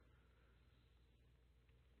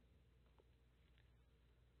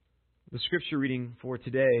The scripture reading for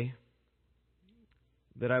today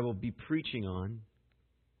that I will be preaching on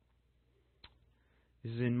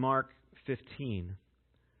is in Mark 15.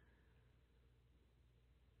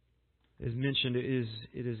 As mentioned, it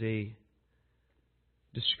is a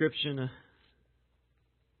description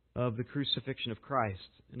of the crucifixion of Christ,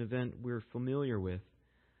 an event we're familiar with,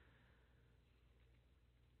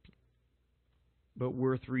 but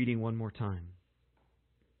worth reading one more time.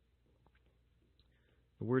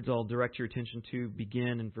 The words I'll direct your attention to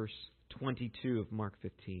begin in verse 22 of Mark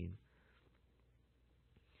 15.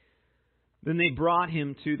 Then they brought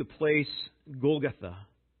him to the place Golgotha,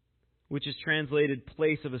 which is translated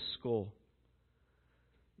place of a skull.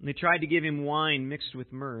 And they tried to give him wine mixed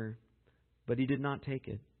with myrrh, but he did not take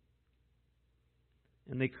it.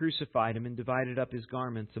 And they crucified him and divided up his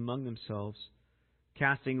garments among themselves,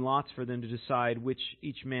 casting lots for them to decide which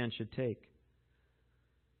each man should take.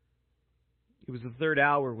 It was the third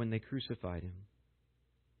hour when they crucified him.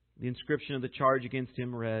 The inscription of the charge against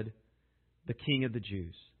him read, "The King of the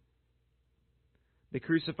Jews." They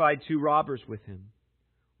crucified two robbers with him,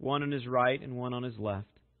 one on his right and one on his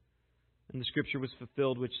left. And the scripture was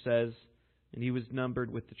fulfilled which says, "And he was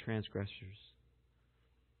numbered with the transgressors."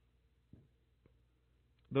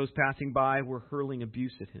 Those passing by were hurling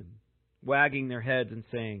abuse at him, wagging their heads and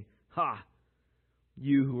saying, "Ha!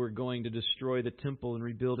 You who are going to destroy the temple and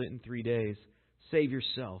rebuild it in 3 days, save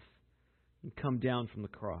yourself and come down from the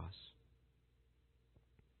cross."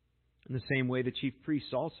 In the same way, the chief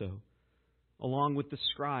priests also, along with the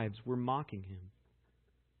scribes, were mocking him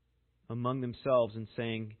among themselves and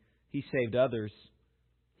saying, "He saved others,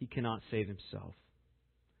 he cannot save himself.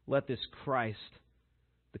 Let this Christ,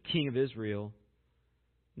 the King of Israel,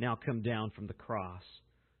 now come down from the cross,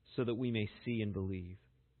 so that we may see and believe."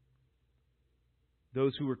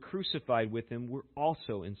 Those who were crucified with him were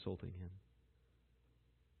also insulting him.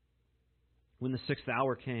 When the 6th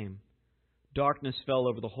hour came, darkness fell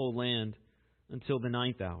over the whole land until the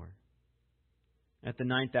 9th hour. At the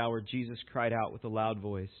 9th hour, Jesus cried out with a loud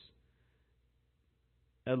voice,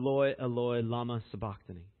 "Eloi, Eloi, lama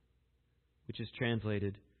sabachthani," which is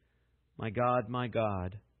translated, my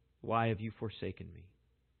God, why have you forsaken me?"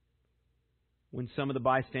 When some of the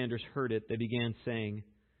bystanders heard it, they began saying,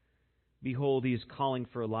 "Behold, he is calling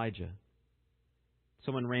for Elijah."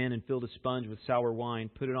 Someone ran and filled a sponge with sour wine,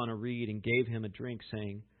 put it on a reed, and gave him a drink,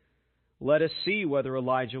 saying, "Let us see whether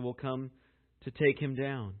Elijah will come to take him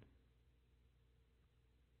down."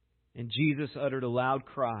 And Jesus uttered a loud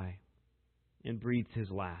cry and breathed his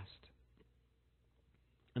last.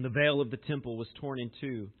 And the veil of the temple was torn in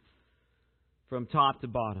two from top to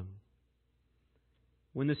bottom.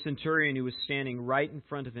 When the centurion who was standing right in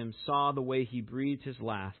front of him saw the way he breathed his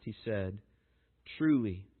last, he said,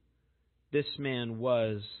 "Truly, this man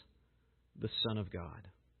was the Son of God."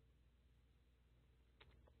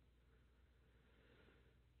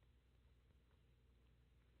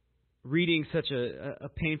 Reading such a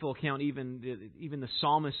painful account, even the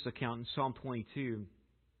psalmist's account in Psalm 22,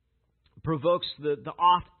 provokes the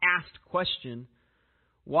oft-asked question,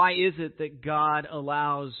 why is it that God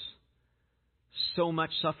allows so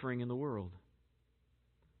much suffering in the world?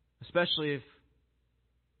 Especially if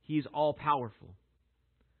He's all-powerful.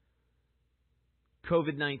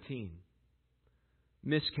 COVID-19,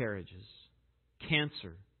 miscarriages,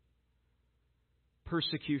 cancer,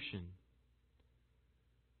 persecution,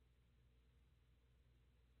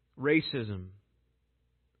 racism,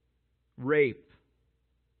 rape,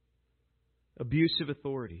 abusive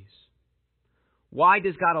authorities. Why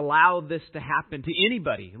does God allow this to happen to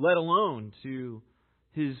anybody, let alone to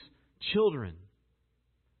His children?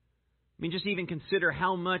 I mean, just even consider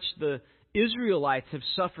how much the Israelites have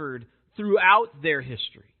suffered throughout their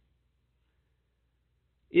history.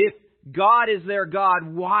 If God is their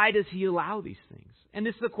God, why does He allow these things? And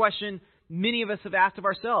this is the question many of us have asked of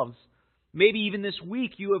ourselves. Maybe even this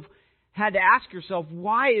week you have had to ask yourself,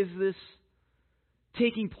 why is this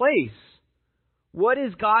taking place? What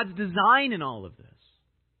is God's design in all of this?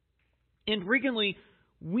 And frequently,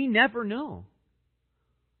 we never know.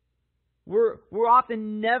 We're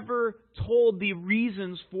often never told the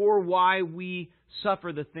reasons for why we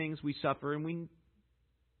suffer the things we suffer, and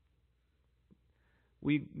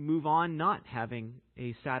we move on not having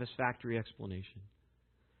a satisfactory explanation.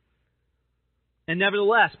 And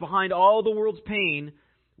nevertheless, behind all the world's pain,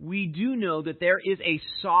 we do know that there is a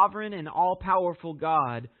sovereign and all-powerful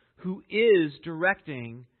God who is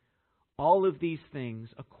directing all of these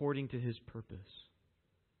things according to His purpose.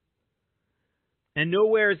 And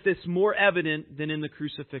nowhere is this more evident than in the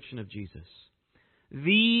crucifixion of Jesus.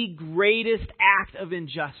 The greatest act of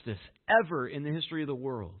injustice ever in the history of the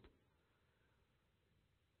world.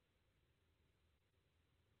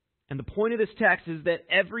 And the point of this text is that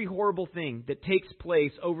every horrible thing that takes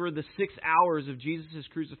place over the 6 hours of Jesus'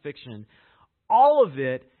 crucifixion, all of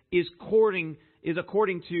it is according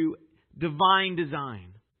to divine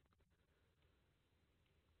design.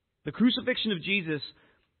 The crucifixion of Jesus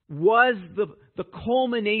was the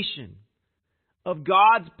culmination of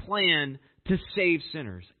God's plan to save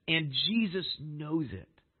sinners. And Jesus knows it.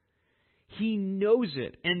 He knows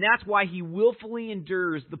it. And that's why He willfully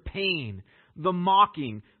endures the pain, the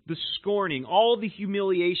mocking, the scorning, all the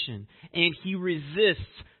humiliation. And He resists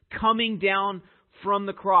coming down from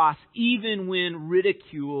the cross, even when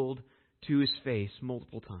ridiculed to His face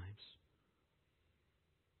multiple times.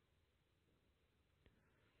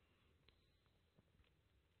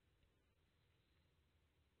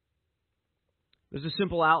 There's a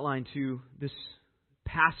simple outline to this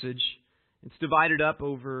passage. It's divided up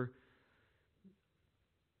over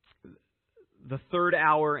the 3rd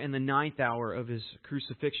hour and the 9th hour of His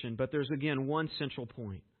crucifixion. But there's, again, one central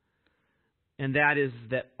point. And that is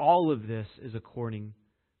that all of this is according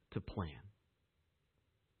to plan.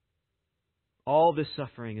 All this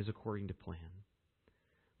suffering is according to plan.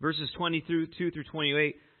 Verses 22 through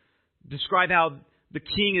 28 describe how the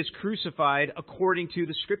King is crucified according to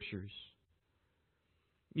the Scriptures.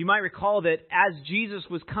 You might recall that as Jesus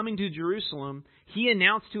was coming to Jerusalem, He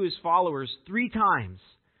announced to His followers 3 times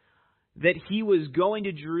that He was going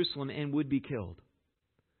to Jerusalem and would be killed.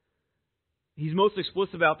 He's most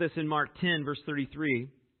explicit about this in Mark 10, verse 33.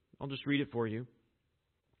 I'll just read it for you.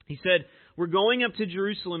 He said, "We're going up to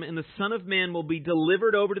Jerusalem, and the Son of Man will be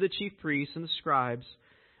delivered over to the chief priests and the scribes,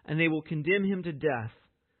 and they will condemn Him to death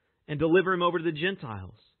and deliver Him over to the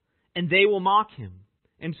Gentiles. And they will mock Him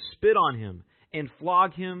and spit on Him and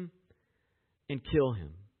flog Him and kill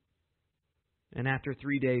Him. And after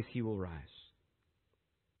 3 days He will rise."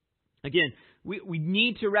 Again, we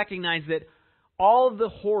need to recognize that all the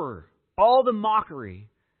horror, all the mockery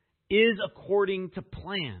is according to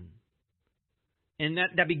plan. And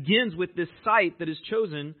that begins with this site that is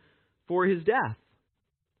chosen for His death.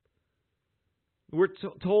 We're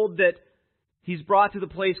told that He's brought to the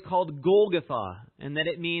place called Golgotha, and that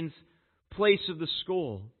it means place of the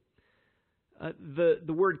skull. The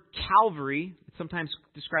word Calvary, sometimes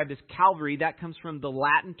described as Calvary, that comes from the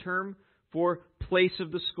Latin term for place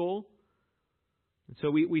of the skull. And so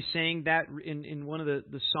we sang that in one of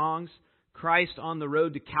the songs, Christ on the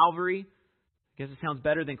road to Calvary. I guess it sounds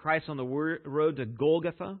better than Christ on the road to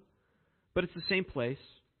Golgotha. But it's the same place,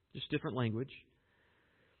 just different language.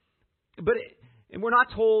 And we're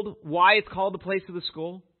not told why it's called the place of the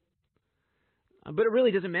skull. But it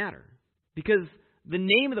really doesn't matter. Because the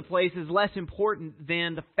name of the place is less important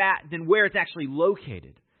than than where it's actually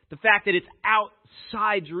located. The fact that it's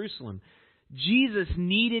outside Jerusalem. Jesus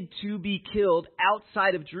needed to be killed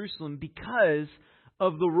outside of Jerusalem because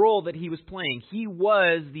of the role that He was playing. He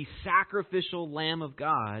was the sacrificial Lamb of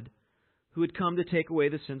God who had come to take away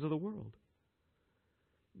the sins of the world.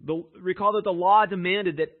 Recall that the law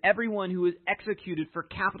demanded that everyone who was executed for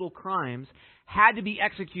capital crimes had to be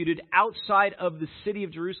executed outside of the city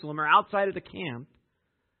of Jerusalem or outside of the camp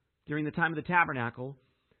during the time of the tabernacle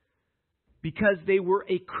because they were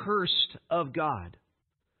accursed of God.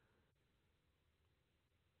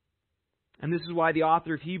 And this is why the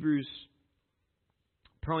author of Hebrews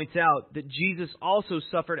points out that Jesus also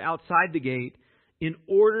suffered outside the gate in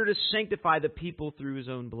order to sanctify the people through His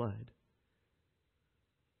own blood.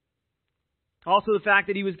 Also, the fact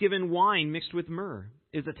that He was given wine mixed with myrrh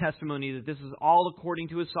is a testimony that this is all according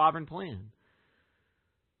to His sovereign plan.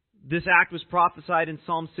 This act was prophesied in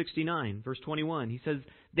Psalm 69, verse 21. He says,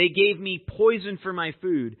 "They gave me poison for my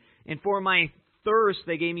food, and for my thirst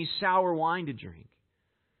they gave me sour wine to drink."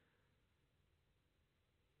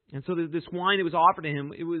 And so this wine that was offered to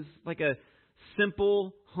Him, it was like a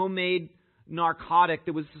simple, homemade narcotic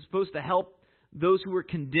that was supposed to help those who were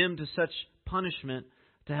condemned to such punishment,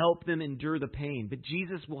 to help them endure the pain. But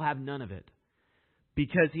Jesus will have none of it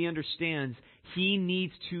because He understands He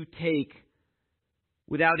needs to take,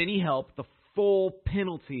 without any help, the full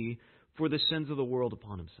penalty for the sins of the world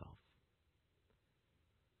upon Himself.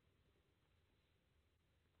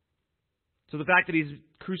 So the fact that He's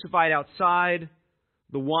crucified outside,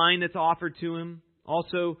 the wine that's offered to Him,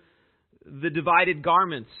 also the divided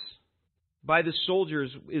garments by the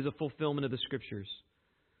soldiers is a fulfillment of the Scriptures.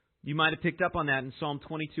 You might have picked up on that in Psalm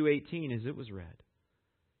 22:18 as it was read.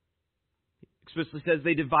 It explicitly says,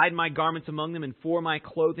 "They divide my garments among them, and for my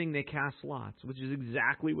clothing they cast lots," which is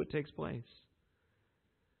exactly what takes place.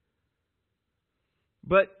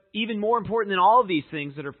 But even more important than all of these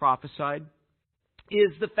things that are prophesied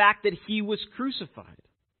is the fact that He was crucified,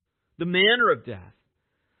 the manner of death.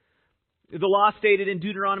 The law stated in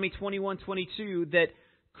Deuteronomy 21:22 that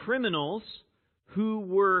criminals who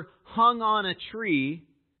were hung on a tree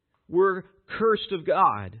were cursed of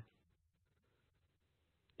God.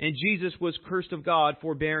 And Jesus was cursed of God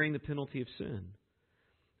for bearing the penalty of sin.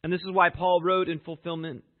 And this is why Paul wrote in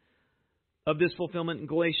fulfillment of this fulfillment in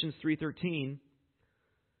Galatians 3:13,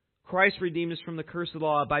 Christ redeemed us from the curse of the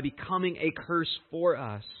law by becoming a curse for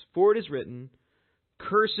us. For it is written,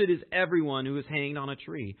 cursed is everyone who is hanged on a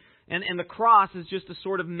tree. And the cross is just a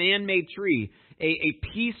sort of man-made tree, a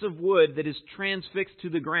piece of wood that is transfixed to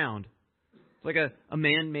the ground. It's like a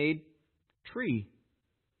man-made tree.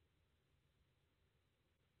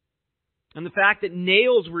 And the fact that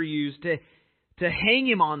nails were used to hang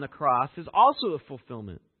him on the cross is also a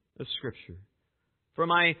fulfillment of Scripture. From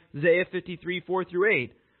Isaiah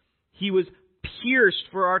 53:4-8, He was pierced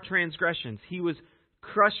for our transgressions. He was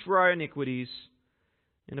crushed for our iniquities.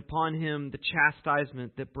 And upon Him the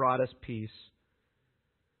chastisement that brought us peace.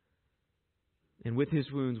 And with His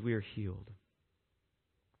wounds we are healed.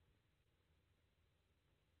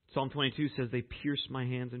 Psalm 22 says, they pierced my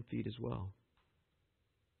hands and feet as well.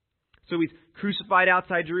 So He's crucified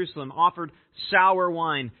outside Jerusalem, offered sour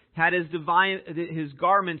wine, had His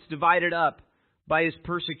garments divided up by His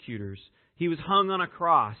persecutors. He was hung on a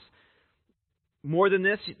cross. More than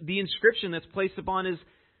this, the inscription that's placed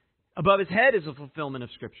above His head is a fulfillment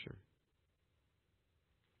of Scripture.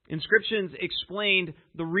 Inscriptions explained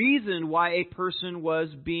the reason why a person was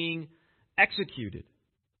being executed.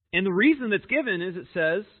 And the reason that's given is it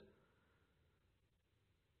says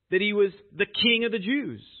that He was the King of the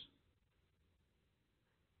Jews.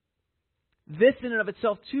 This in and of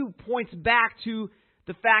itself, too, points back to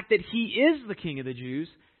the fact that He is the King of the Jews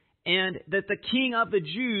and that the King of the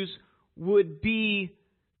Jews would be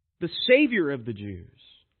the Savior of the Jews.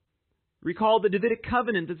 Recall the Davidic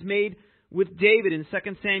covenant that's made with David in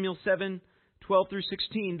 2 Samuel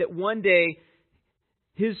 7:12-16, that one day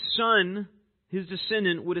his son, his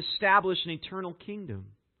descendant, would establish an eternal kingdom.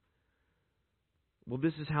 Well,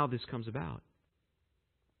 this is how this comes about.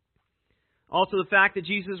 Also, the fact that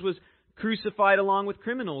Jesus was crucified along with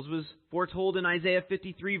criminals was foretold in Isaiah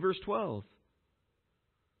 53:12.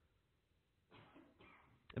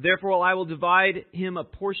 Therefore, I will divide him a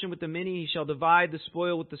portion with the many. He shall divide the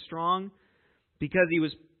spoil with the strong, because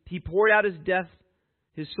he poured out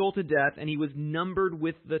his soul to death, and he was numbered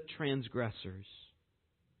with the transgressors.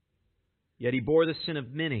 Yet he bore the sin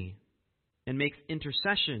of many and makes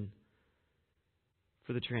intercession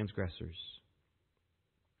for the transgressors.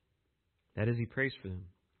 That is, He prays for them.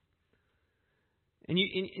 And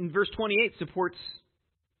in verse 28 supports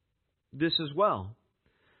this as well.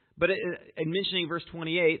 But in mentioning verse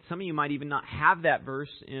 28, some of you might even not have that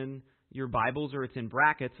verse in your Bibles, or it's in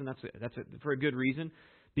brackets, and that's for a good reason.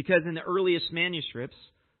 Because in the earliest manuscripts,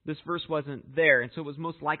 this verse wasn't there. And so it was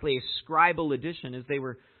most likely a scribal addition. As they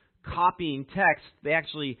were copying text, they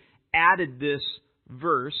actually added this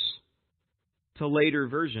verse to later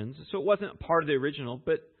versions. So it wasn't part of the original,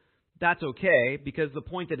 but that's okay, because the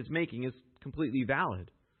point that it's making is completely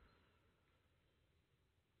valid.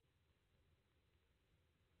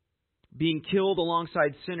 Being killed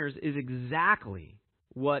alongside sinners is exactly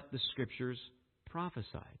what the Scriptures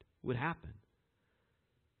prophesied would happen.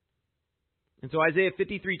 And so Isaiah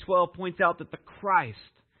 53:12 points out that the Christ,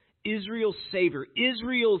 Israel's Savior,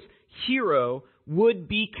 Israel's hero, would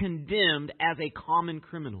be condemned as a common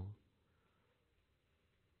criminal.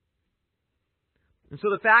 And so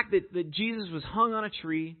the fact that Jesus was hung on a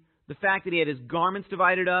tree, the fact that He had His garments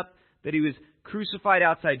divided up, that He was crucified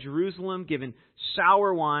outside Jerusalem, given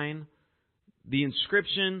sour wine, the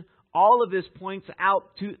inscription, all of this points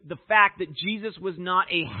out to the fact that Jesus was not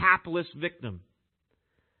a hapless victim.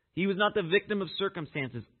 He was not the victim of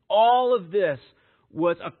circumstances. All of this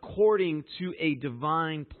was according to a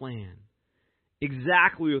divine plan,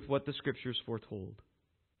 exactly with what the Scriptures foretold.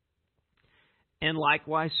 And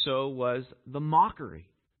likewise, so was the mockery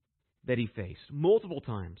that He faced multiple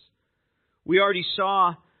times. We already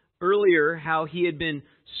saw earlier how He had been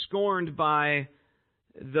scorned by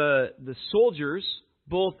the soldiers,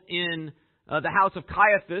 both in the house of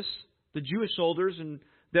Caiaphas, the Jewish soldiers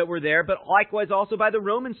that were there, but likewise also by the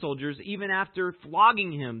Roman soldiers. Even after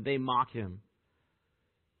flogging Him, they mock Him.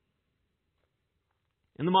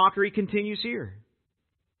 And the mockery continues here,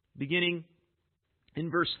 beginning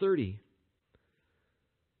in verse 30.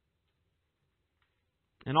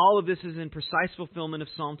 And all of this is in precise fulfillment of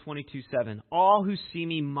Psalm 22:7. All who see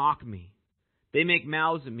me mock me. They make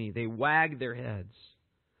mouths at me. They wag their heads.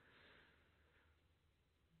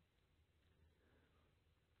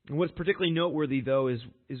 And what's particularly noteworthy, though,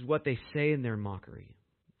 is what they say in their mockery.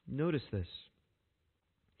 Notice this.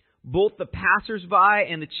 both the passersby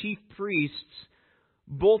and the chief priests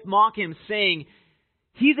both mock him, saying,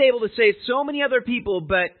 he's able to save so many other people,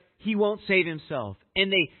 but he won't save himself.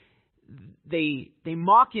 And they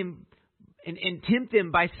mock him and tempt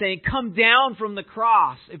him by saying, come down from the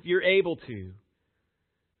cross if you're able to.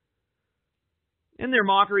 And their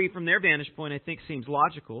mockery from their vantage point, I think, seems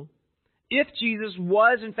logical. If Jesus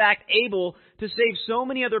was, in fact, able to save so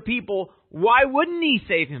many other people, why wouldn't he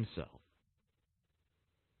save himself?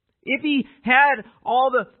 If he had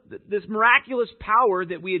all this miraculous power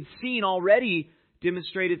that we had seen already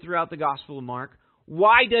demonstrated throughout the Gospel of Mark,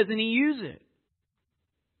 why doesn't he use it?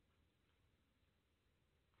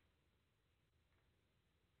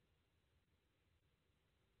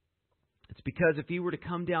 It's because if he were to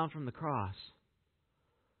come down from the cross,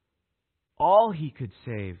 all he could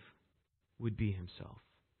save would be himself.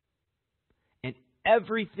 And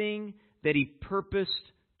everything that he purposed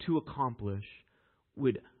to accomplish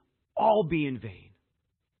would all be in vain.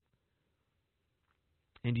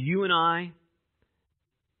 And you and I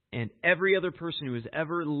and every other person who has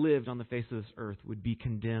ever lived on the face of this earth would be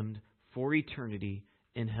condemned for eternity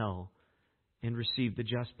in hell and receive the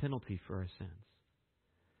just penalty for our sins.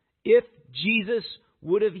 If Jesus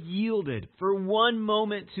would have yielded for one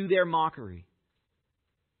moment to their mockery,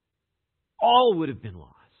 all would have been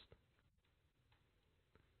lost.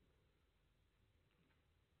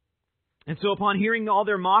 And so upon hearing all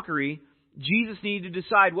their mockery, Jesus needed to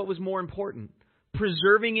decide what was more important,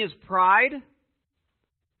 preserving his pride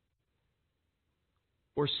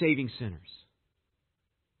or saving sinners.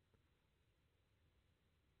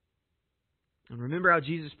 And remember how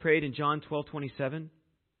Jesus prayed in John 12:27?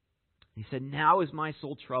 He said, now is my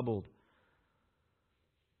soul troubled.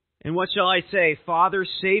 And what shall I say? Father,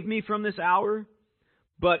 save me from this hour.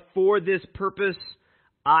 But for this purpose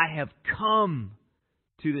I have come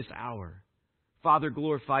to this hour. Father,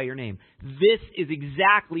 glorify your name. This is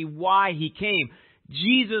exactly why he came.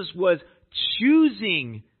 Jesus was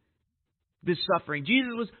choosing this suffering.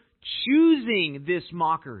 Jesus was choosing this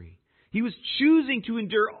mockery. He was choosing to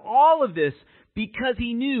endure all of this because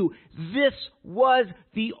he knew this was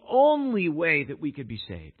the only way that we could be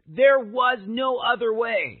saved. There was no other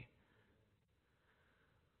way.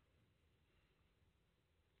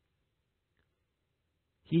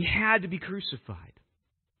 He had to be crucified.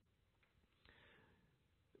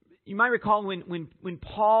 You might recall when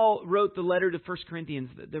Paul wrote the letter to 1 Corinthians,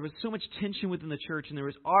 there was so much tension within the church and there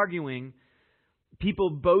was arguing, people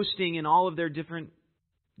boasting in all of their different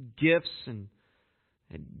gifts and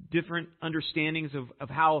different understandings of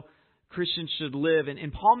how Christians should live.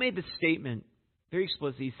 And Paul made this statement very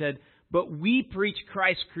explicitly. He said, but we preach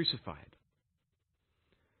Christ crucified.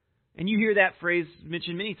 And you hear that phrase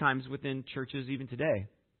mentioned many times within churches even today.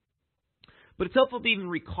 But it's helpful to even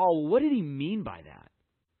recall, what did he mean by that?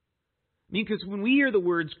 I mean, because when we hear the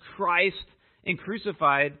words Christ and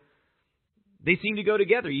crucified, they seem to go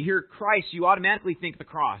together. You hear Christ, you automatically think the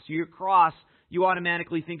cross. You hear cross, you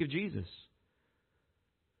automatically think of Jesus.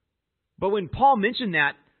 But when Paul mentioned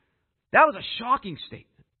that was a shocking statement.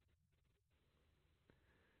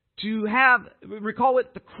 To recall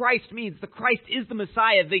what the Christ means. The Christ is the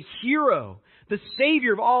Messiah, the hero, the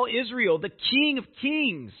Savior of all Israel, the King of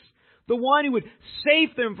kings, the one who would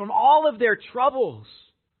save them from all of their troubles.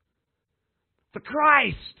 The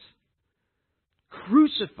Christ,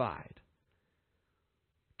 crucified,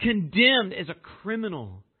 condemned as a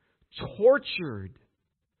criminal, tortured.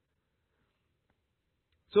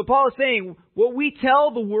 So Paul is saying, what we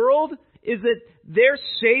tell the world is that their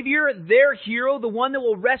Savior, their hero, the one that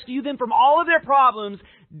will rescue them from all of their problems,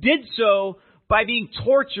 did so by being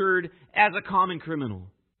tortured as a common criminal.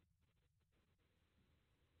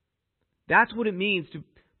 That's what it means to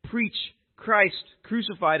preach Christ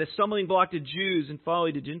crucified, a stumbling block to Jews and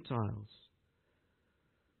folly to Gentiles.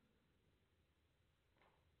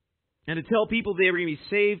 And to tell people they were going to be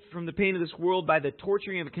saved from the pain of this world by the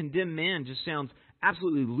torturing of a condemned man just sounds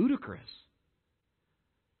absolutely ludicrous.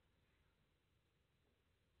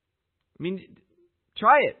 I mean,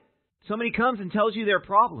 try it. Somebody comes and tells you their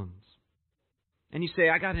problems. And you say,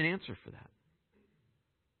 I got an answer for that.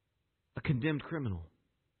 A condemned criminal.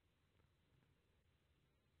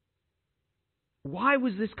 Why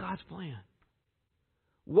was this God's plan?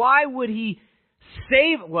 Why would He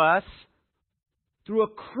save us through a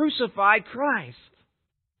crucified Christ?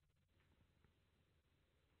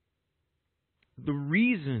 The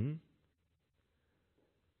reason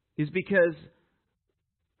is because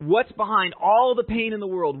what's behind all the pain in the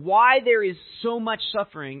world, why there is so much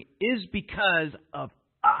suffering, is because of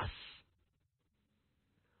us.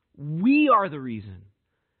 We are the reason.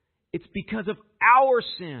 It's because of our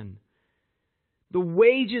sin The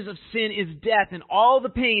wages of sin is death, and all the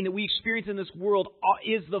pain that we experience in this world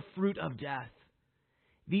is the fruit of death.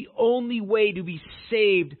 The only way to be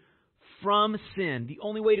saved from sin, the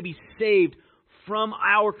only way to be saved from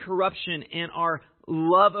our corruption and our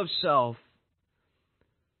love of self,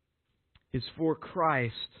 is for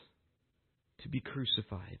Christ to be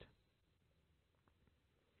crucified.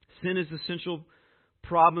 Sin is the central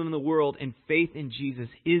problem in the world, and faith in Jesus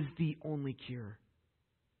is the only cure.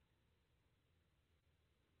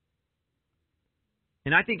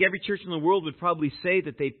 And I think every church in the world would probably say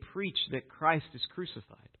that they preach that Christ is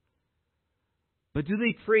crucified. But do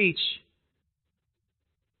they preach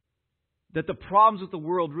that the problems with the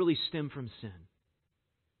world really stem from sin?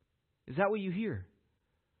 Is that what you hear?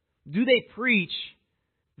 Do they preach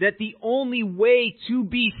that the only way to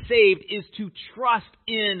be saved is to trust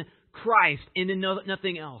in Christ and in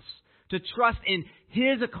nothing else? To trust in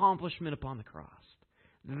His accomplishment upon the cross.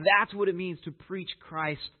 That's what it means to preach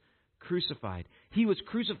Christ crucified. He was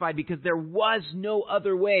crucified because there was no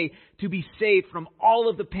other way to be saved from all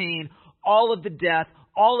of the pain, all of the death,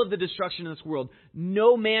 all of the destruction in this world.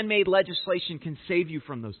 No man-made legislation can save you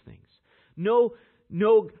from those things.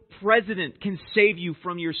 No president can save you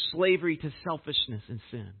from your slavery to selfishness and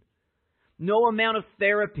sin. No amount of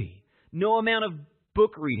therapy, no amount of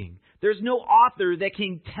book reading. There's no author that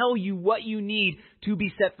can tell you what you need to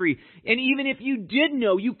be set free. And even if you did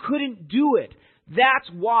know, you couldn't do it. That's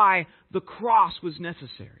why the cross was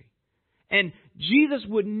necessary. And Jesus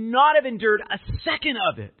would not have endured a second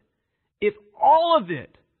of it if all of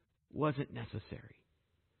it wasn't necessary.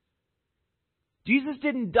 Jesus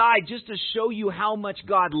didn't die just to show you how much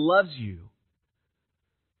God loves you.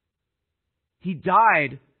 He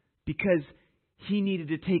died because He needed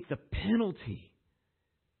to take the penalty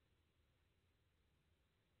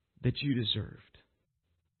that you deserved.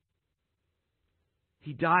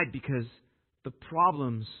 He died because the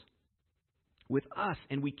problems with us,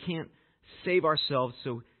 and we can't save ourselves,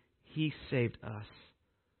 so He saved us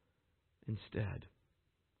instead.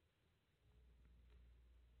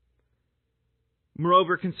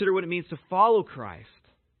 Moreover, consider what it means to follow Christ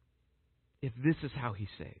if this is how He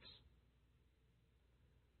saves.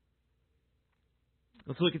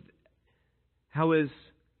 Let's look at how His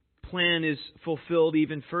plan is fulfilled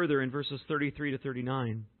even further in verses 33 to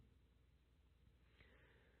 39.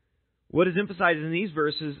 What is emphasized in these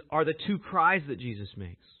verses are the two cries that Jesus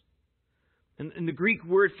makes. And the Greek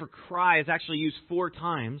word for cry is actually used 4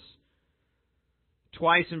 times.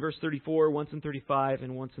 Twice in verse 34, once in 35,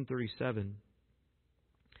 and once in 37.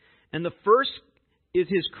 And the first is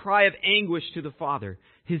His cry of anguish to the Father.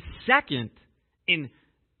 His second, in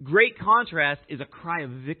great contrast, is a cry of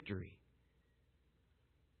victory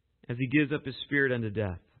as He gives up His Spirit unto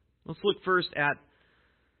death. Let's look first at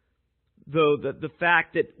the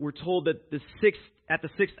fact that we're told that at the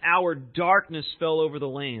 6th hour, darkness fell over the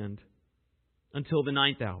land until the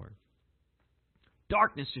 9th hour.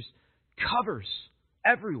 Darkness just covers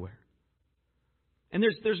everywhere. And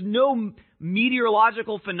there's no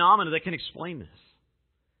meteorological phenomena that can explain this.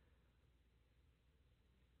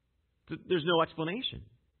 There's no explanation.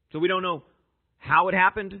 So we don't know how it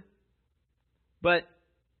happened. But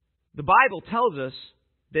the Bible tells us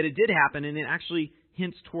that it did happen, and it actually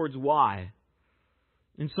hints towards why.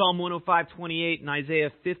 In Psalm 105:28 and Isaiah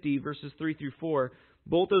 50, verses 3 through 4,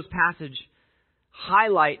 both those passages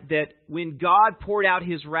highlight that when God poured out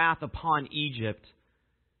His wrath upon Egypt,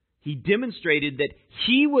 He demonstrated that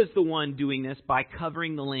He was the one doing this by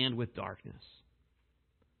covering the land with darkness.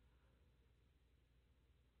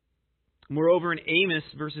 Moreover, in Amos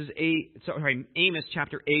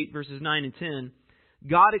chapter 8, verses 9 and 10,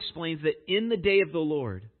 God explains that in the day of the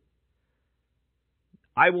Lord,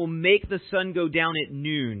 I will make the sun go down at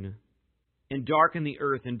noon and darken the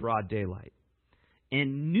earth in broad daylight.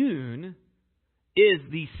 And noon is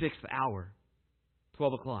the 6th hour,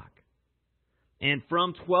 12 o'clock. And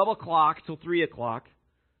from 12 o'clock till 3 o'clock,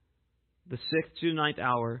 the 6th to 9th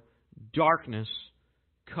hour, darkness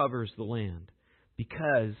covers the land.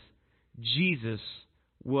 Because Jesus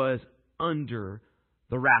was under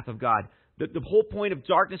the wrath of God. The whole point of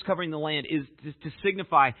darkness covering the land is to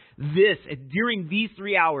signify this. During these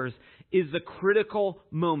 3 hours is the critical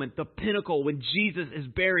moment, the pinnacle, when Jesus is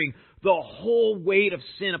bearing the whole weight of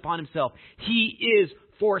sin upon Himself. He is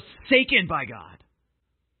forsaken by God.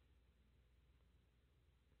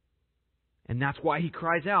 And that's why He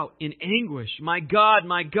cries out in anguish, my God,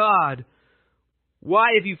 why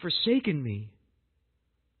have you forsaken me?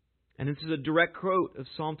 And this is a direct quote of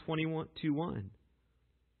Psalm 22:1.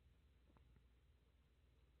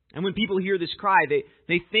 And when people hear this cry,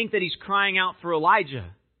 they think that He's crying out for Elijah.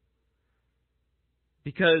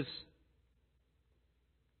 Because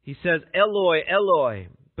He says, Eloi, Eloi.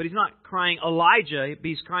 But he's not crying Elijah, but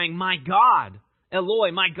he's crying, my God.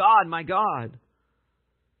 Eloi, my God, my God.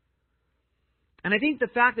 And I think the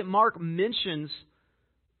fact that Mark mentions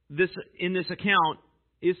this in this account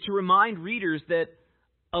is to remind readers that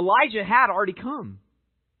Elijah had already come.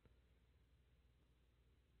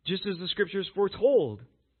 Just as the Scriptures foretold.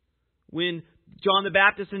 When John the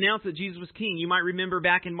Baptist announced that Jesus was king, you might remember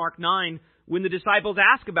back in Mark 9, when the disciples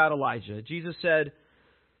asked about Elijah, Jesus said,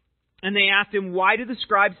 and they asked him, why do the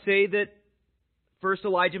scribes say that first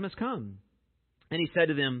Elijah must come? And he said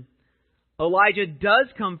to them, Elijah does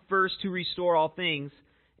come first to restore all things,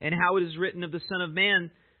 and how it is written of the Son of Man,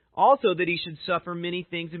 also that he should suffer many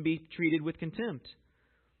things and be treated with contempt.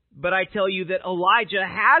 But I tell you that Elijah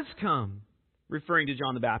has come, referring to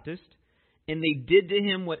John the Baptist, and they did to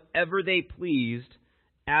him whatever they pleased,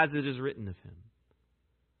 as it is written of him.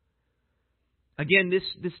 Again,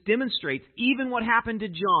 this demonstrates even what happened to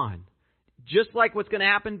John, just like what's going to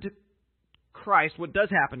happen to Christ, what does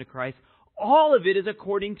happen to Christ, all of it is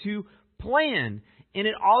according to plan. And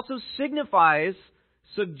it also suggests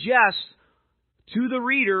to the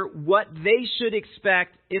reader what they should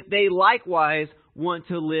expect if they likewise want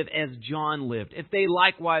to live as John lived, if they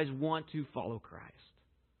likewise want to follow Christ.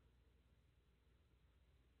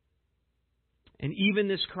 And even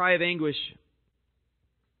this cry of anguish,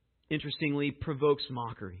 interestingly, provokes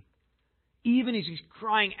mockery. Even as he's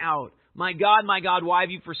crying out, my God, why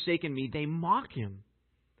have you forsaken me? They mock him.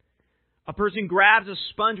 A person grabs a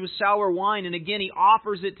sponge with sour wine, and again he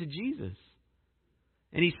offers it to Jesus.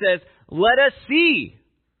 And he says, let us see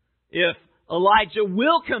if Elijah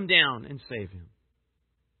will come down and save him.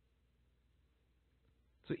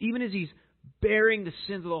 So even as he's bearing the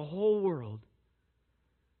sins of the whole world,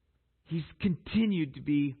 he's continued to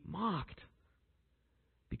be mocked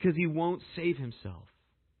because he won't save himself.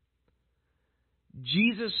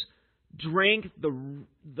 Jesus drank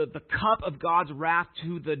the cup of God's wrath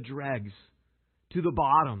to the dregs, to the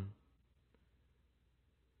bottom.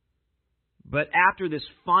 But after this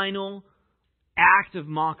final act of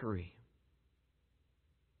mockery,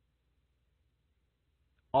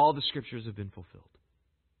 all the Scriptures have been fulfilled.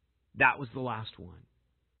 That was the last one.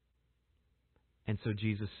 And so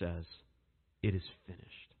Jesus says, it is finished.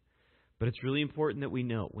 But it's really important that we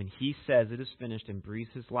note, when he says it is finished and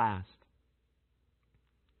breathes his last,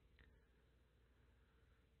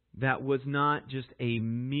 that was not just a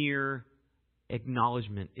mere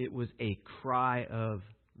acknowledgement. It was a cry of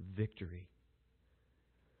victory.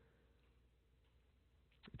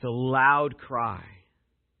 It's a loud cry,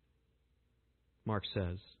 Mark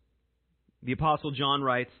says. The Apostle John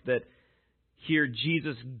writes that here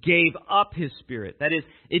Jesus gave up his spirit. That is,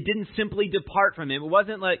 it didn't simply depart from him. It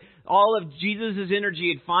wasn't like all of Jesus'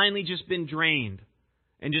 energy had finally just been drained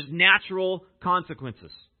and just natural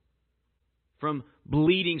consequences from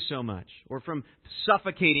bleeding so much or from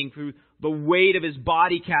suffocating through the weight of his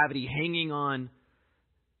body cavity hanging on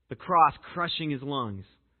the cross, crushing his lungs.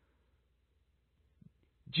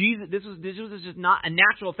 This was just not a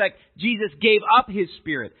natural effect. Jesus gave up his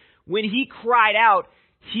spirit. When he cried out,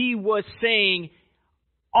 he was saying,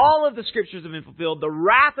 all of the Scriptures have been fulfilled. The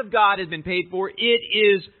wrath of God has been paid for. It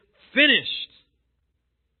is finished.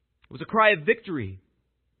 It was a cry of victory.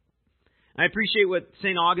 I appreciate what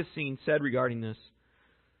St. Augustine said regarding this.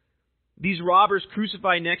 These robbers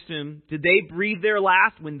crucified next to him, did they breathe their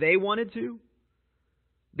last when they wanted to?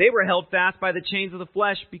 They were held fast by the chains of the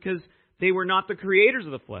flesh because they were not the creators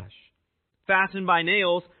of the flesh. Fastened by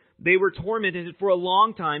nails, they were tormented for a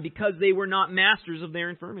long time because they were not masters of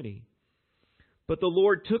their infirmity. But the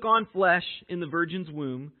Lord took on flesh in the virgin's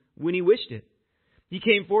womb when He wished it. He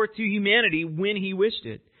came forth to humanity when He wished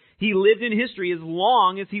it. He lived in history as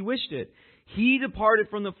long as He wished it. He departed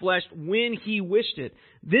from the flesh when He wished it.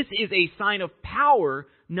 This is a sign of power,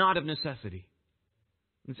 not of necessity.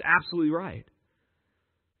 It's absolutely right.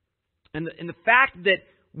 And the fact that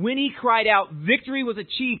when He cried out, victory was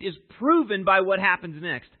achieved is proven by what happens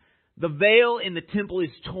next. The veil in the temple is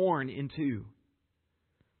torn in two.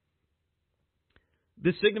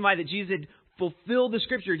 This signified that Jesus had fulfilled the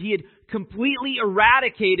Scripture. He had completely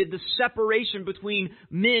eradicated the separation between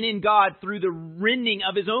men and God through the rending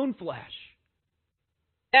of His own flesh.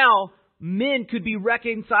 Now, men could be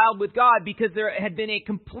reconciled with God because there had been a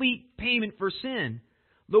complete payment for sin.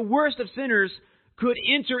 The worst of sinners could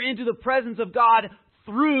enter into the presence of God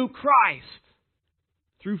through Christ,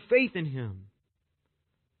 through faith in Him.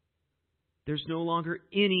 There's no longer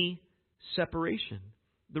any separation.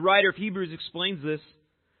 The writer of Hebrews explains this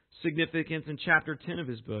significance in chapter 10 of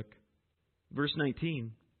his book, verse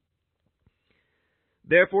 19.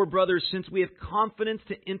 Therefore, brothers, since we have confidence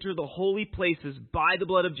to enter the holy places by the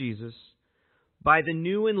blood of Jesus, by the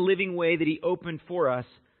new and living way that He opened for us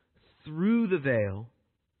through the veil,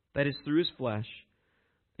 that is, through His flesh,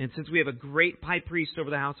 and since we have a great high priest over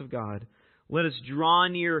the house of God, let us draw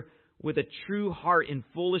near with a true heart in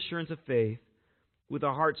full assurance of faith, with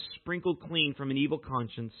our hearts sprinkled clean from an evil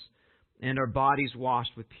conscience, and our bodies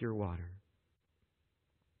washed with pure water.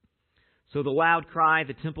 So the loud cry,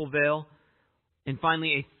 the temple veil, and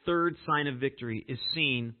finally a third sign of victory is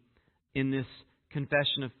seen in this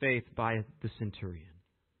confession of faith by the centurion.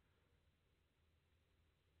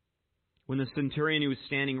 When the centurion who was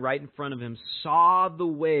standing right in front of him saw the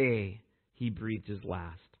way he breathed his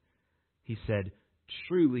last, he said,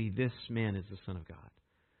 "Truly, this man is the Son of God."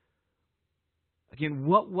 Again,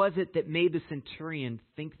 what was it that made the centurion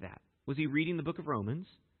think that? Was he reading the book of Romans?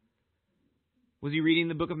 Was he reading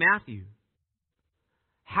the book of Matthew?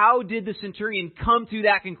 How did the centurion come to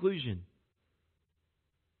that conclusion?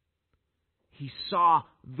 He saw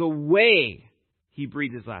the way he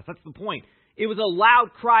breathed his last. That's the point. It was a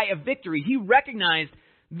loud cry of victory. He recognized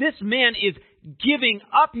this man is giving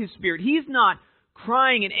up his spirit. He's not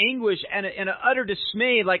crying in anguish and an utter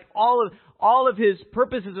dismay like all of his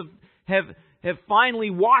purposes have finally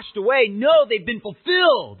washed away. No, they've been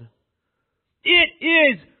fulfilled. It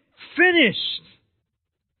is finished.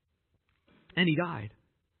 And he died.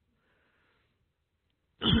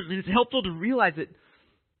 And it's helpful to realize that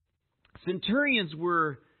centurions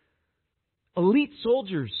were elite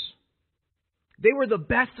soldiers. They were the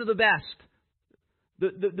best of the best.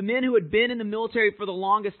 The men who had been in the military for the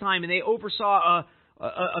longest time, and they oversaw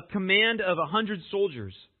a command of 100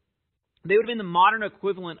 soldiers. They would have been the modern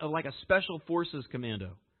equivalent of like a special forces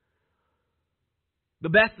commando. The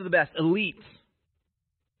best of the best, elite.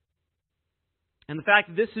 And the fact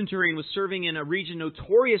that this centurion was serving in a region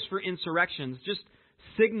notorious for insurrections just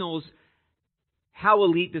signals how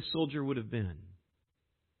elite this soldier would have been.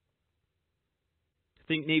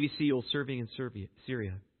 Think Navy SEAL serving in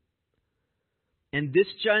Syria. And this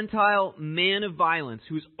Gentile man of violence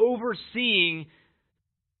who's overseeing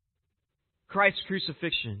Christ's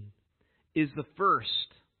crucifixion is the first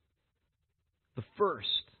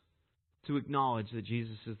to acknowledge that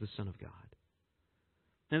Jesus is the Son of God.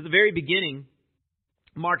 And at the very beginning,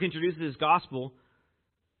 Mark introduces his gospel,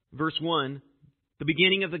 verse 1, the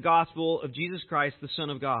beginning of the gospel of Jesus Christ, the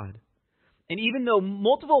Son of God. And even though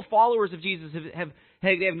multiple followers of Jesus have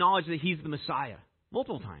acknowledged that He's the Messiah,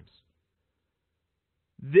 multiple times,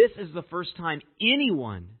 this is the first time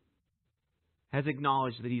anyone has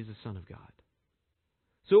acknowledged that He's the Son of God.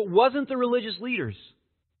 So it wasn't the religious leaders,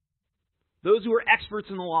 those who were experts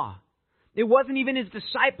in the law. It wasn't even His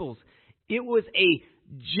disciples. It was a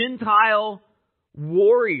Gentile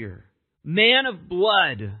warrior, man of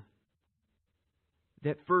blood,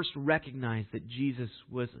 that first recognized that Jesus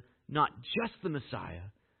was not just the Messiah,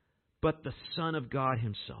 but the Son of God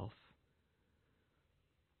Himself.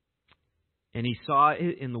 And he saw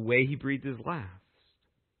it in the way he breathed his last.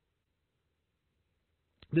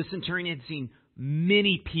 The centurion had seen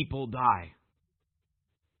many people die.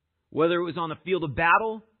 Whether it was on the field of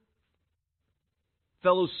battle,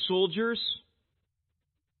 fellow soldiers,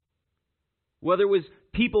 whether it was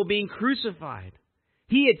people being crucified.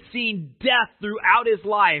 He had seen death throughout his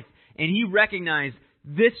life, and he recognized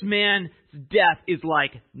this man's death is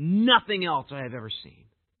like nothing else I have ever seen.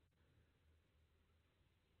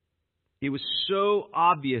 It was so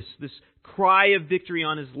obvious, this cry of victory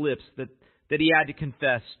on his lips, that he had to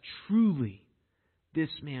confess, truly, this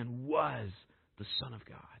man was the Son of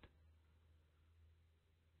God.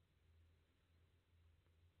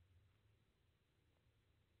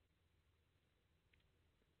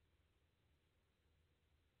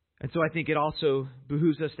 And so I think it also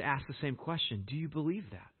behooves us to ask the same question. Do you believe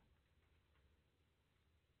that?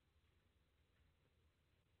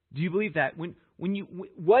 Do you believe that?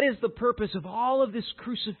 What is the purpose of all of this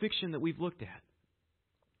crucifixion that we've looked at?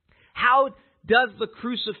 How does the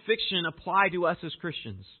crucifixion apply to us as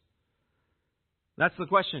Christians? That's the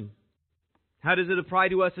question. How does it apply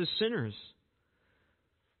to us as sinners?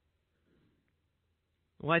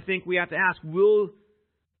 Well, I think we have to ask, will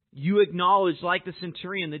you acknowledge, like the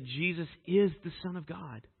centurion, that Jesus is the Son of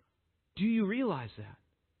God? Do you realize that?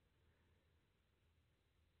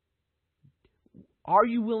 Are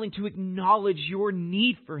you willing to acknowledge your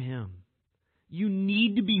need for Him? You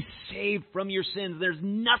need to be saved from your sins. There's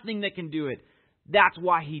nothing that can do it. That's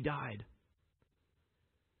why He died.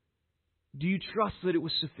 Do you trust that it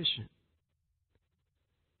was sufficient?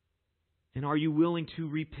 And are you willing to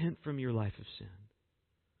repent from your life of sin?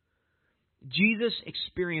 Jesus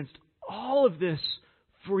experienced all of this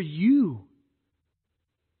for you.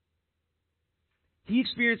 He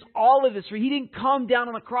experienced all of this. For He didn't come down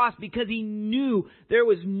on the cross because He knew there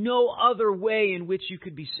was no other way in which you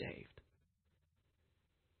could be saved.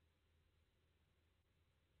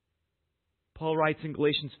 Paul writes in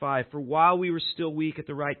Galatians 5, "For while we were still weak at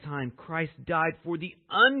the right time, Christ died for the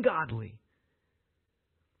ungodly.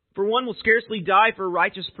 For one will scarcely die for a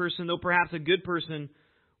righteous person, though perhaps a good person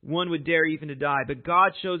one would dare even to die. But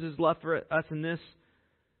God shows His love for us in this,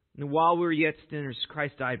 and while we were yet sinners,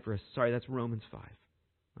 Christ died for us." Sorry, that's Romans 5,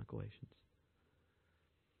 not Galatians.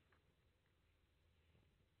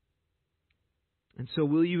 And so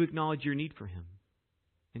will you acknowledge your need for Him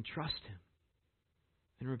and trust Him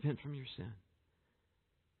and repent from your sin?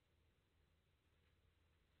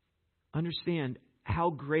 Understand how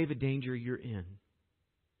grave a danger you're in.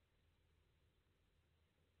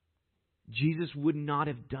 Jesus would not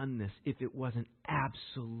have done this if it wasn't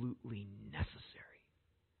absolutely necessary.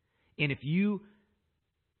 And if you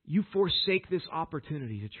forsake this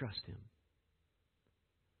opportunity to trust Him,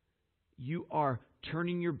 you are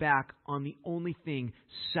turning your back on the only thing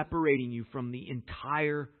separating you from the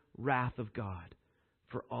entire wrath of God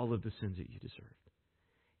for all of the sins that you deserved.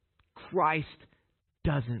 Christ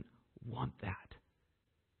doesn't want that.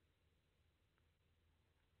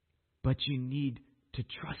 But you need to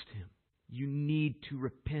trust Him. You need to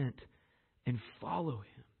repent and follow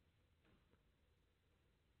Him.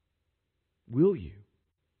 Will you?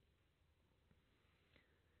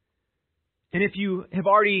 And if you have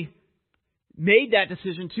already made that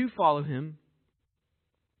decision to follow Him,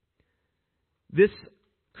 this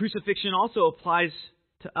crucifixion also applies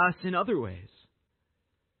to us in other ways.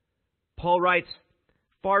 Paul writes,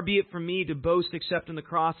 "Far be it from me to boast except in the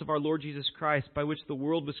cross of our Lord Jesus Christ, by which the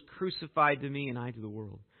world was crucified to me and I to the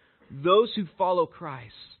world." Those who follow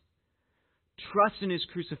Christ trust in His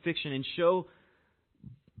crucifixion and show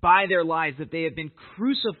by their lives that they have been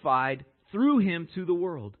crucified through Him to the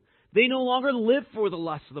world. They no longer live for the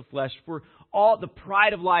lust of the flesh, for all the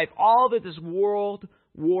pride of life, all that this world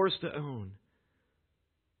wars to own.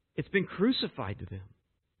 It's been crucified to them.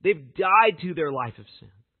 They've died to their life of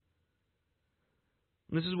sin.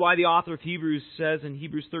 And this is why the author of Hebrews says in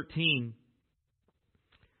Hebrews 13,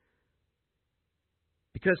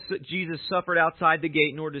 "Because Jesus suffered outside the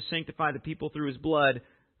gate in order to sanctify the people through His blood,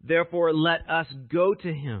 therefore let us go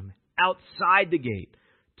to Him outside the gate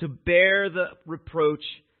to bear the reproach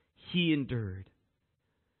He endured."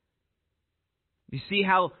 You see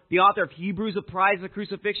how the author of Hebrews applies the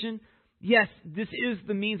crucifixion? Yes, this is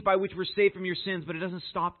the means by which we're saved from your sins, but it doesn't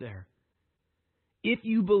stop there. If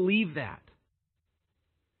you believe that,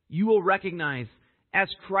 you will recognize,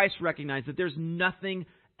 as Christ recognized, that there's nothing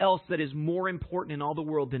else that is more important in all the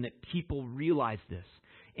world than that people realize this.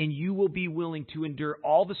 And you will be willing to endure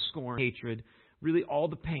all the scorn, hatred, really all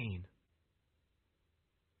the pain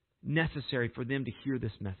necessary for them to hear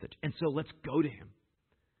this message. And so let's go to Him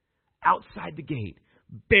outside the gate,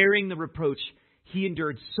 bearing the reproach He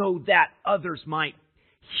endured so that others might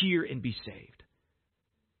hear and be saved.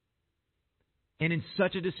 And in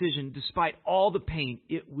such a decision, despite all the pain,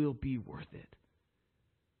 it will be worth it.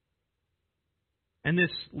 And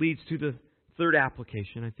this leads to the third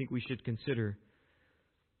application I think we should consider.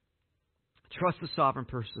 Trust the sovereign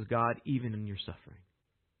purpose of God even in your suffering.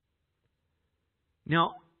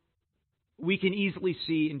 Now, we can easily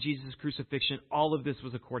see in Jesus' crucifixion all of this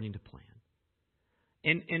was according to plan.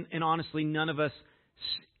 And honestly, none of us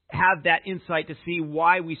have that insight to see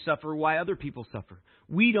why we suffer, why other people suffer.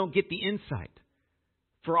 We don't get the insight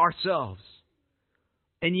for ourselves.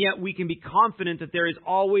 And yet we can be confident that there is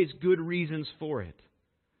always good reasons for it.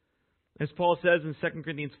 As Paul says in 2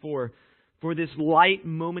 Corinthians 4, "For this light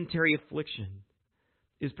momentary affliction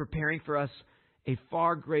is preparing for us a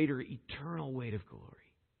far greater eternal weight of glory."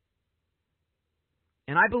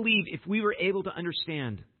 And I believe if we were able to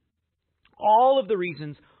understand all of the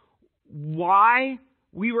reasons why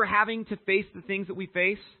we were having to face the things that we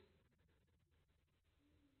face,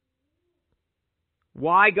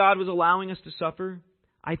 why God was allowing us to suffer,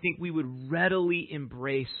 I think we would readily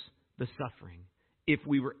embrace the suffering if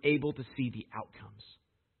we were able to see the outcomes.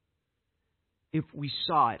 If we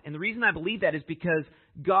saw it. And the reason I believe that is because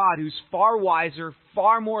God, who's far wiser,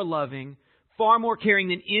 far more loving, far more caring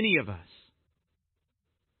than any of us,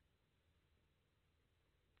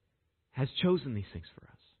 has chosen these things for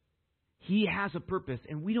us. He has a purpose,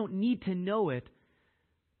 and we don't need to know it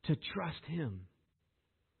to trust Him.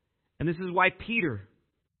 And this is why Peter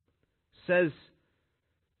says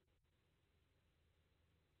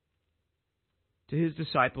to his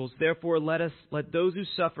disciples, "Therefore let those who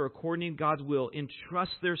suffer according to God's will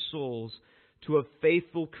entrust their souls to a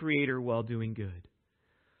faithful Creator while doing good.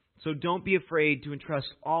 So don't be afraid to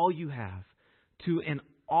entrust all you have to an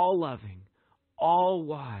all-loving,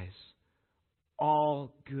 all-wise,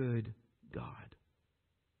 all-good God.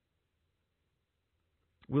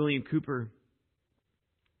 William Cooper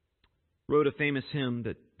wrote a famous hymn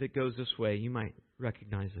that goes this way. You might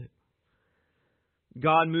recognize it.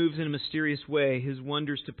 God moves in a mysterious way, His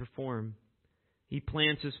wonders to perform. He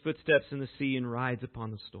plants His footsteps in the sea and rides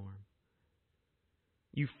upon the storm.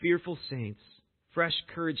 You fearful saints, fresh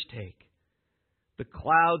courage take. The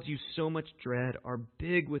clouds you so much dread are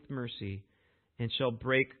big with mercy and shall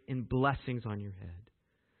break in blessings on your head.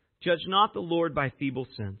 Judge not the Lord by feeble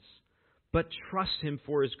sense, but trust Him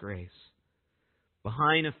for His grace.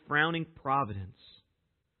 Behind a frowning providence,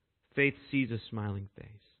 faith sees a smiling face.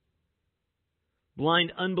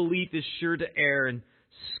 Blind unbelief is sure to err and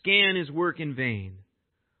scan His work in vain.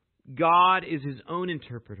 God is His own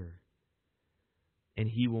interpreter, and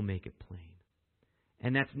He will make it plain.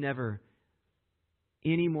 And that's never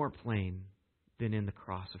any more plain than in the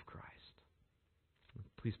cross of Christ.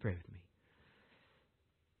 Please pray with me.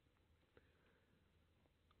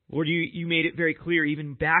 Lord, you made it very clear,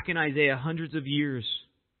 even back in Isaiah, hundreds of years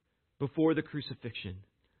before the crucifixion,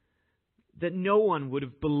 that no one would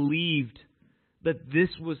have believed that this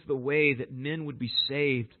was the way that men would be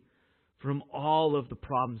saved from all of the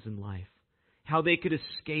problems in life, how they could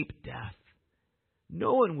escape death.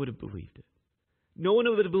 No one would have believed it. No one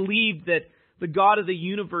would have believed that the God of the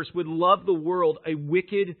universe would love the world, a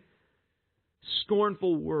wicked,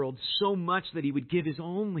 scornful world, so much that He would give His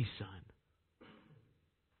only Son.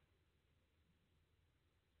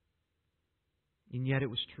 And yet it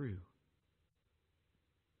was true.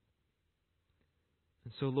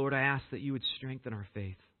 And so, Lord, I ask that You would strengthen our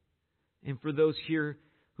faith. And for those here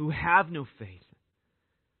who have no faith,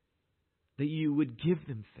 that You would give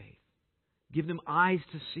them faith. Give them eyes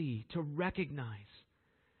to see, to recognize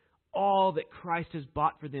all that Christ has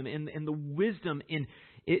bought for them and the wisdom in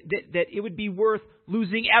it, that it would be worth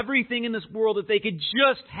losing everything in this world if they could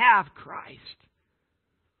just have Christ.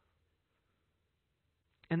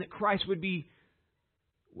 And that Christ would be,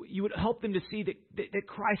 You would help them to see that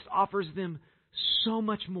Christ offers them so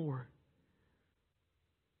much more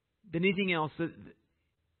than anything else, that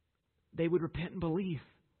they would repent and believe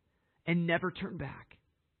and never turn back.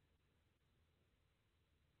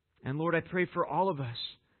 And Lord, I pray for all of us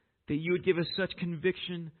that You would give us such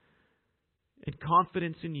conviction and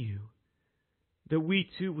confidence in You that we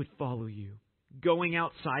too would follow You, going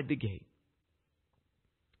outside the gate,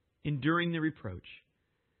 enduring the reproach,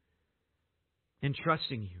 and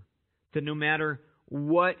trusting You that no matter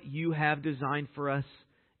what You have designed for us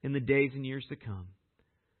in the days and years to come,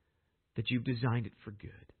 that You've designed it for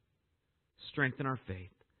good. Strengthen our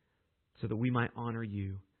faith so that we might honor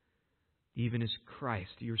You, even as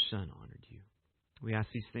Christ, Your Son, honored You. We ask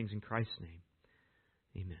these things in Christ's name.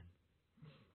 Amen.